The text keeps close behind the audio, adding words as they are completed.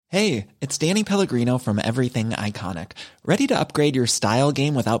Hey, it's Danny Pellegrino from Everything Iconic. Ready to upgrade your style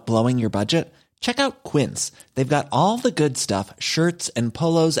game without blowing your budget? Check out Quince. They've got all the good stuff, shirts and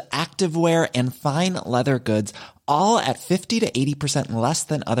polos, activewear, and fine leather goods, all at 50 to 80% less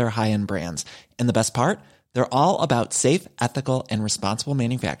than other high-end brands. And the best part? They're all about safe, ethical, and responsible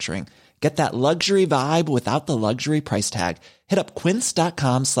manufacturing. Get that luxury vibe without the luxury price tag. Hit up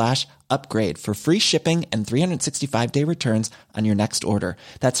quince.com/upgrade for free shipping and 365-day returns on your next order.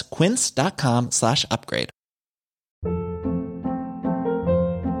 That's quince.com/upgrade.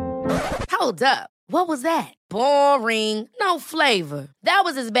 Hold up. What was that? Boring. No flavor. That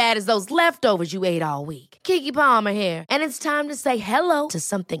was as bad as those leftovers you ate all week. Keke Palmer here, and it's time to say hello to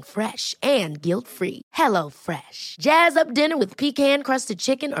something fresh and guilt-free. Hello Fresh. Jazz up dinner with pecan-crusted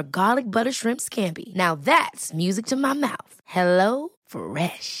chicken or garlic butter shrimp scampi. Now that's music to my mouth. Hello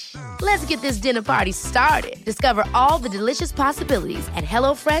Fresh. Let's get this dinner party started. Discover all the delicious possibilities at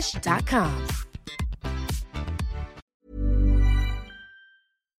hellofresh.com.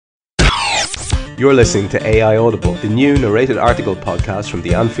 You're listening to AI Audible, the new narrated article podcast from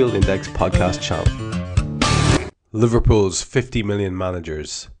the Anfield Index podcast channel. Liverpool's 50 million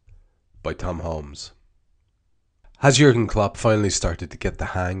managers by Tom Holmes. Has Jurgen Klopp finally started to get the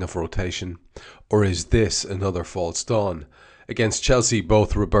hang of rotation? Or is this another false dawn? Against Chelsea,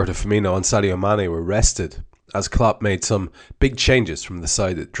 both Roberto Firmino and Sadio Mane were rested, as Klopp made some big changes from the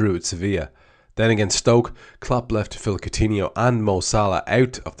side that drew at Sevilla. Then against Stoke, Klopp left Phil Coutinho and Mo Salah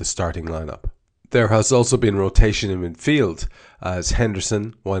out of the starting lineup. There has also been rotation in midfield, as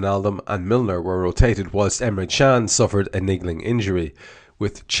Henderson, Wijnaldum and Milner were rotated whilst Emre Can suffered a niggling injury.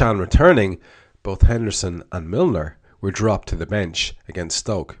 With Can returning, both Henderson and Milner were dropped to the bench against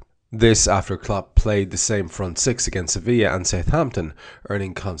Stoke. This after Klopp played the same front six against Sevilla and Southampton,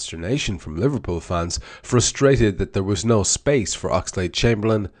 earning consternation from Liverpool fans, frustrated that there was no space for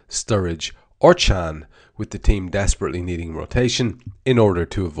Oxlade-Chamberlain, Sturridge or Can, with the team desperately needing rotation in order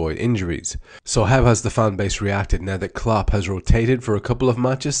to avoid injuries. So how has the fan base reacted now that Klopp has rotated for a couple of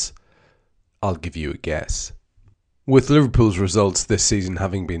matches? I'll give you a guess. With Liverpool's results this season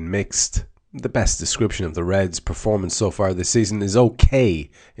having been mixed, the best description of the Reds' performance so far this season is okay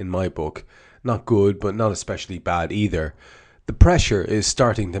in my book. Not good, but not especially bad either. The pressure is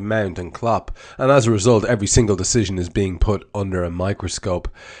starting to mount on Klopp, and as a result every single decision is being put under a microscope.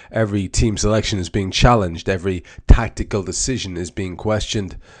 Every team selection is being challenged, every tactical decision is being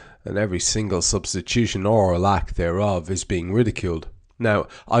questioned, and every single substitution or lack thereof is being ridiculed. Now,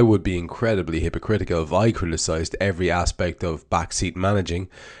 I would be incredibly hypocritical if I criticised every aspect of backseat managing.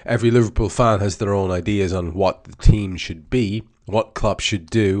 Every Liverpool fan has their own ideas on what the team should be, what Klopp should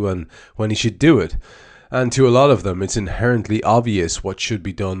do, and when he should do it. And to a lot of them, it's inherently obvious what should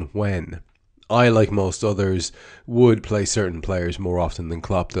be done when. I, like most others, would play certain players more often than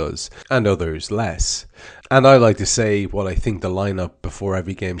Klopp does, and others less. And I like to say what I think the lineup before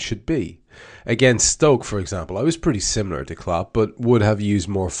every game should be. Against Stoke, for example, I was pretty similar to Klopp, but would have used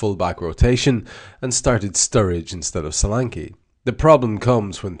more full-back rotation and started Sturridge instead of Solanke. The problem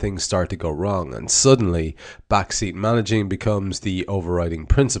comes when things start to go wrong, and suddenly backseat managing becomes the overriding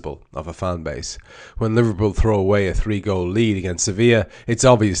principle of a fan base. When Liverpool throw away a 3-goal lead against Sevilla, it's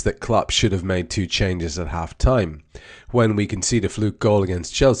obvious that Klopp should have made 2 changes at half-time. When we concede a fluke goal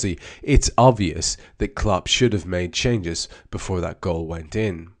against Chelsea, it's obvious that Klopp should have made changes before that goal went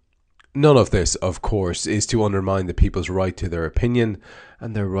in. None of this, of course, is to undermine the people's right to their opinion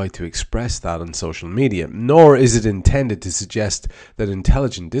and their right to express that on social media, nor is it intended to suggest that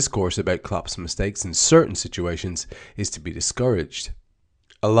intelligent discourse about Klopp's mistakes in certain situations is to be discouraged.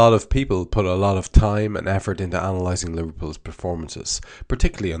 A lot of people put a lot of time and effort into analysing Liverpool's performances,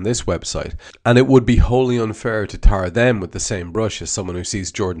 particularly on this website, and it would be wholly unfair to tar them with the same brush as someone who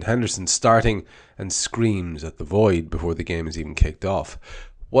sees Jordan Henderson starting and screams at the void before the game is even kicked off.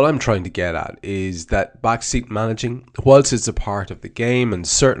 What I'm trying to get at is that backseat managing, whilst it's a part of the game and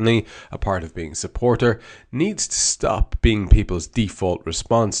certainly a part of being a supporter, needs to stop being people's default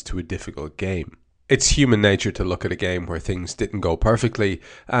response to a difficult game. It's human nature to look at a game where things didn't go perfectly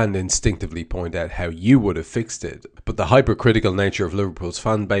and instinctively point out how you would have fixed it. But the hypercritical nature of Liverpool's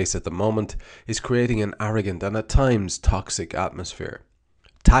fan base at the moment is creating an arrogant and at times toxic atmosphere.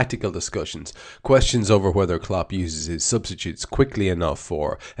 Tactical discussions, questions over whether Klopp uses his substitutes quickly enough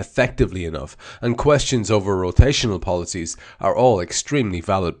or effectively enough, and questions over rotational policies are all extremely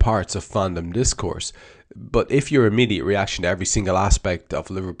valid parts of fandom discourse. But if your immediate reaction to every single aspect of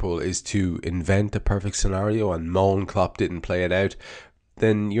Liverpool is to invent a perfect scenario and moan Klopp didn't play it out,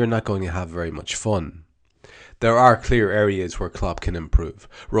 then you're not going to have very much fun. There are clear areas where Klopp can improve.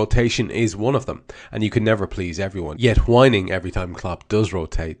 Rotation is one of them, and you can never please everyone. Yet whining every time Klopp does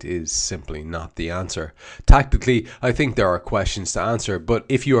rotate is simply not the answer. Tactically, I think there are questions to answer, but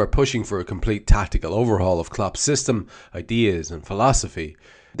if you are pushing for a complete tactical overhaul of Klopp's system, ideas and philosophy,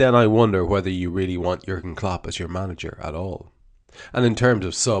 then I wonder whether you really want Jurgen Klopp as your manager at all. And in terms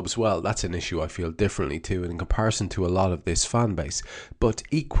of subs, well, that's an issue I feel differently to in comparison to a lot of this fan base, but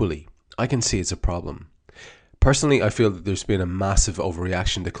equally, I can see it's a problem. Personally, I feel that there's been a massive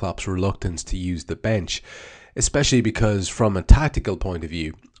overreaction to Klopp's reluctance to use the bench, especially because from a tactical point of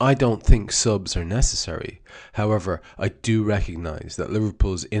view, I don't think subs are necessary. However, I do recognise that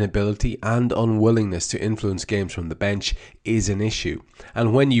Liverpool's inability and unwillingness to influence games from the bench is an issue.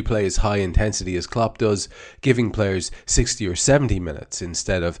 And when you play as high intensity as Klopp does, giving players 60 or 70 minutes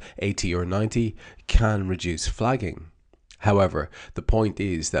instead of 80 or 90 can reduce flagging. However, the point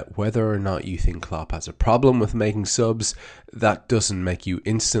is that whether or not you think Klopp has a problem with making subs, that doesn't make you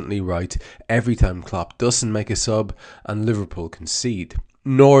instantly right every time Klopp doesn't make a sub and Liverpool concede.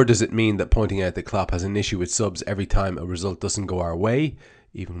 Nor does it mean that pointing out that Klopp has an issue with subs every time a result doesn't go our way,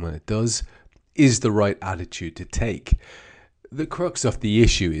 even when it does, is the right attitude to take. The crux of the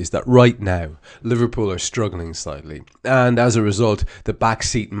issue is that right now, Liverpool are struggling slightly, and as a result, the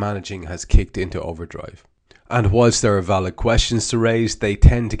backseat managing has kicked into overdrive. And whilst there are valid questions to raise, they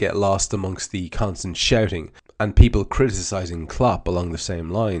tend to get lost amongst the constant shouting and people criticising Klopp along the same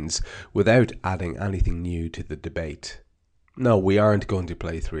lines without adding anything new to the debate. No, we aren't going to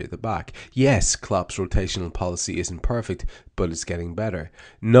play three at the back. Yes, Klopp's rotational policy isn't perfect, but it's getting better.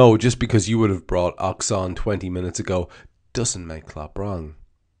 No, just because you would have brought Ox on 20 minutes ago doesn't make Klopp wrong.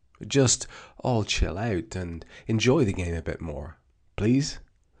 Just all chill out and enjoy the game a bit more. Please?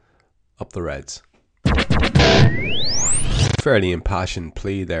 Up the Reds. Fairly impassioned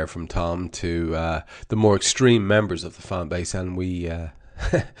plea there from Tom to the more extreme members of the fan base, and we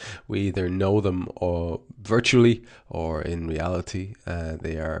either know them or virtually or in reality.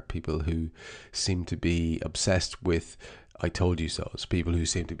 They are people who seem to be obsessed with I told you so. It's people who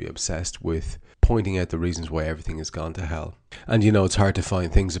seem to be obsessed with pointing out the reasons why everything has gone to hell. And you know, it's hard to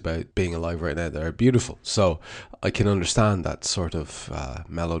find things about being alive right now that are beautiful. So I can understand that sort of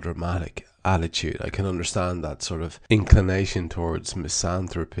melodramatic attitude. I can understand that sort of inclination towards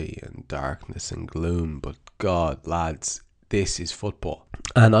misanthropy and darkness and gloom. But God, lads, this is football.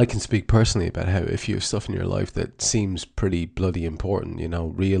 And I can speak personally about how if you have stuff in your life that seems pretty bloody important, you know,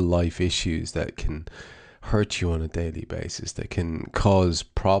 real life issues that can hurt you on a daily basis, that can cause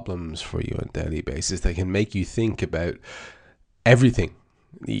problems for you on a daily basis, that can make you think about everything,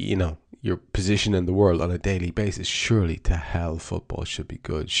 you know, your position in the world on a daily basis. Surely to hell football should be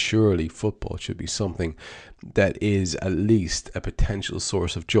good. Surely football should be something that is at least a potential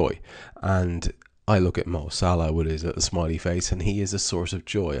source of joy. And I look at Mo Salah with his little smiley face, and he is a source of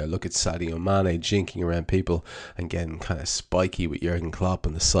joy. I look at Sadio Mane jinking around people and getting kind of spiky with Jurgen Klopp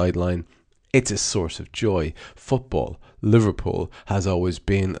on the sideline. It's a source of joy. Football, Liverpool, has always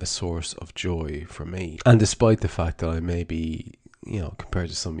been a source of joy for me. And despite the fact that I may be, you know, compared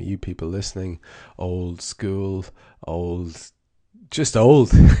to some of you people listening, old school, just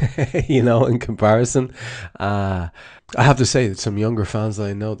old, you know, in comparison, I have to say that some younger fans that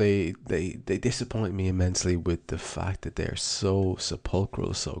I know, they disappoint me immensely with the fact that they're so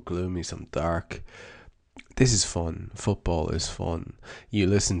sepulchral, so gloomy, so dark. This is fun. Football is fun. You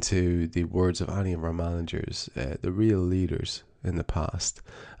listen to the words of any of our managers, the real leaders in the past,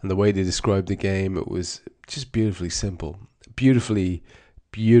 and the way they described the game, it was just beautifully simple. Beautifully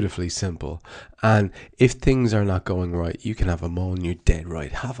simple. And if things are not going right, you can have a moan. You're dead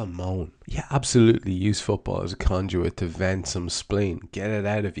right. Have a moan. Yeah, absolutely. Use football as a conduit to vent some spleen. Get it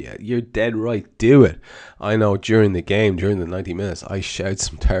out of you. You're dead right. Do it. I know during the game, during the 90 minutes, I shout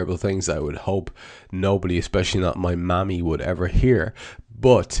some terrible things I would hope nobody, especially not my mammy, would ever hear.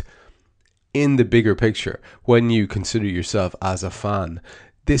 But in the bigger picture, when you consider yourself as a fan,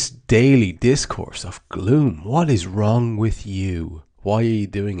 this daily discourse of gloom, what is wrong with you? Why are you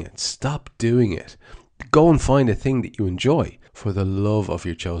doing it? Stop doing it. Go and find a thing that you enjoy. For the love of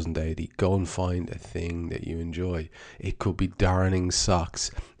your chosen deity, go and find a thing that you enjoy. It could be darning socks.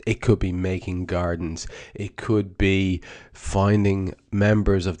 It could be making gardens. It could be finding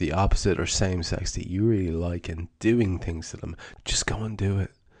members of the opposite or same sex that you really like and doing things to them. Just go and do it.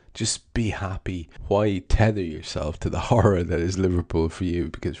 Just be happy. Why tether yourself to the horror that is Liverpool for you?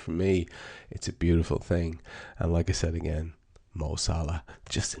 Because for me, it's a beautiful thing. And like I said again, Mo Salah,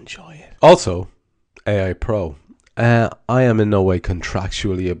 just enjoy it. Also, AI Pro. I am in no way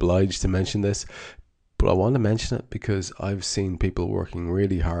contractually obliged to mention this, but I want to mention it because I've seen people working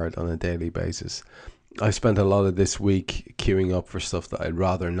really hard on a daily basis I spent a lot of this week queuing up for stuff that I'd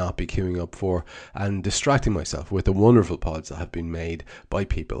rather not be queuing up for and distracting myself with the wonderful pods that have been made by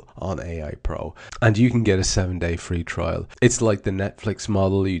people on AI Pro. And you can get a 7-day free trial. It's like the Netflix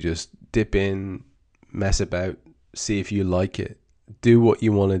model. You just dip in, mess about, see if you like it. Do what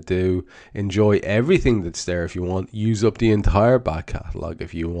you want to do. Enjoy everything that's there if you want. Use up the entire back catalogue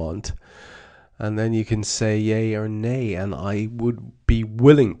if you want. And then you can say yay or nay. And I would be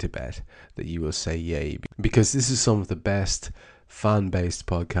willing to bet that you will say yay, because this is some of the best fan-based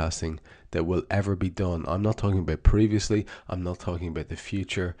podcasting that will ever be done. I'm not talking about previously. I'm not talking about the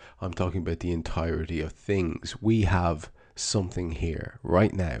future. I'm talking about the entirety of things. We have something here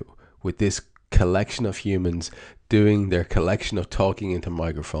right now with this collection of humans doing their collection of talking into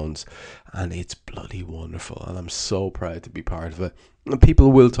microphones, and it's bloody wonderful, and I'm so proud to be part of it. And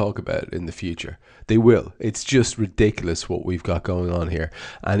people will talk about it in the future. They will. It's just ridiculous what we've got going on here.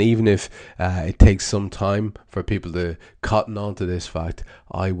 And even if it takes some time for people to cotton on to this fact,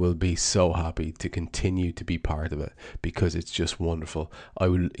 I will be so happy to continue to be part of it, because it's just wonderful. I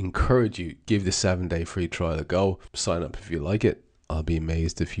would encourage you, give the 7-day free trial a go. Sign up if you like it. I'll be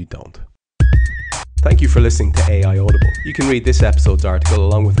amazed if you don't. Thank you for listening to AI Audible. You can read this episode's article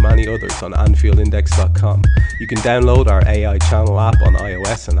along with many others on AnfieldIndex.com. You can download our AI channel app on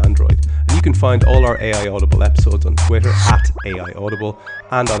iOS and Android. And you can find all our AI Audible episodes on Twitter @AI Audible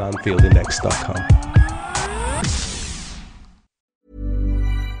and on AnfieldIndex.com.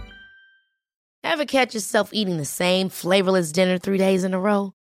 Ever catch yourself eating the same flavorless dinner 3 days in a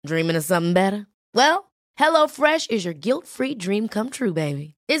row? Dreaming of something better? Well, HelloFresh is your guilt-free dream come true,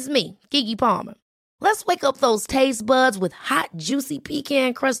 baby. It's me, Keke Palmer. Let's wake up those taste buds with hot, juicy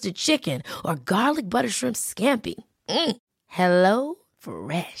pecan-crusted chicken or garlic butter shrimp scampi. Hello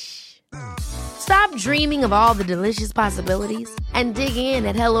Fresh. Stop dreaming of all the delicious possibilities and dig in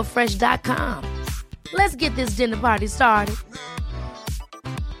at HelloFresh.com. Let's get this dinner party started.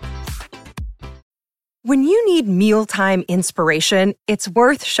 When you need mealtime inspiration, it's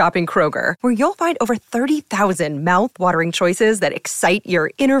worth shopping Kroger, where you'll find over 30,000 mouth-watering choices that excite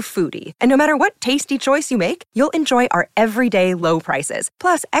your inner foodie. And no matter what tasty choice you make, you'll enjoy our everyday low prices,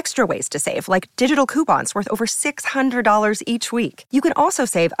 plus extra ways to save, like digital coupons worth over $600 each week. You can also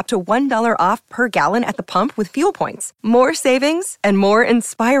save up to $1 off per gallon at the pump with fuel points. More savings and more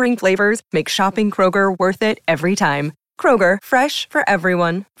inspiring flavors make shopping Kroger worth it every time. Kroger, fresh for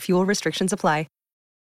everyone. Fuel restrictions apply.